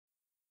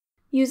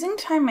Using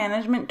time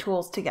management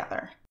tools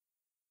together.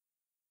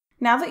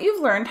 Now that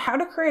you've learned how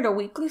to create a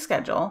weekly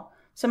schedule,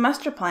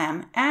 semester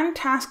plan, and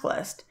task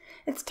list,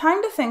 it's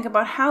time to think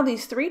about how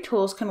these three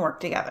tools can work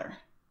together.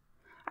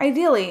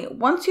 Ideally,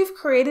 once you've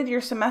created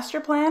your semester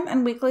plan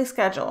and weekly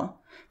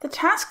schedule, the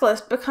task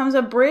list becomes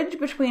a bridge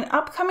between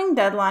upcoming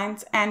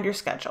deadlines and your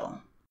schedule.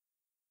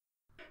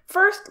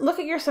 First, look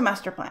at your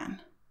semester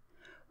plan.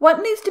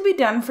 What needs to be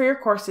done for your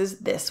courses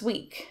this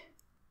week?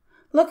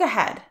 Look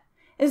ahead.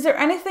 Is there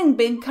anything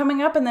big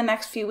coming up in the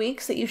next few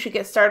weeks that you should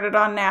get started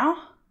on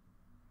now?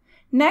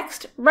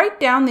 Next, write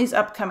down these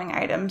upcoming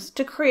items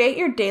to create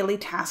your daily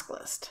task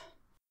list.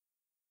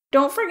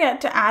 Don't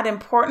forget to add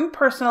important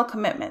personal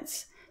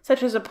commitments,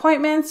 such as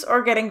appointments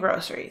or getting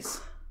groceries.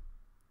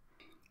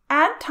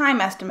 Add time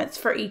estimates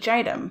for each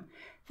item,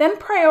 then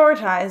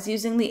prioritize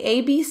using the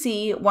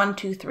ABC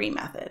 1-2-3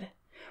 method,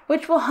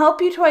 which will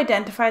help you to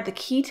identify the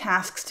key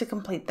tasks to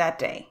complete that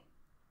day.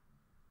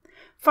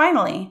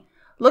 Finally,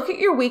 look at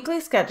your weekly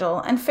schedule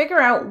and figure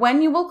out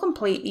when you will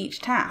complete each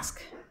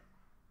task.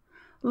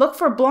 Look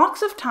for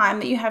blocks of time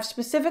that you have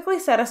specifically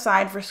set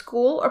aside for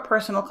school or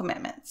personal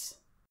commitments.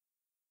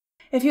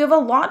 If you have a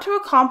lot to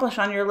accomplish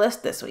on your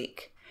list this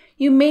week,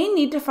 you may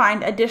need to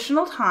find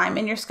additional time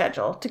in your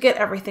schedule to get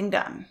everything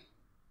done.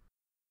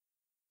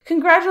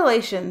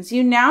 Congratulations,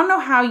 you now know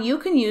how you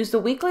can use the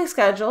weekly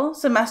schedule,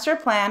 semester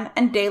plan,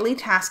 and daily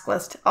task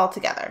list all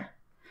together.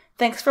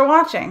 Thanks for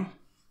watching.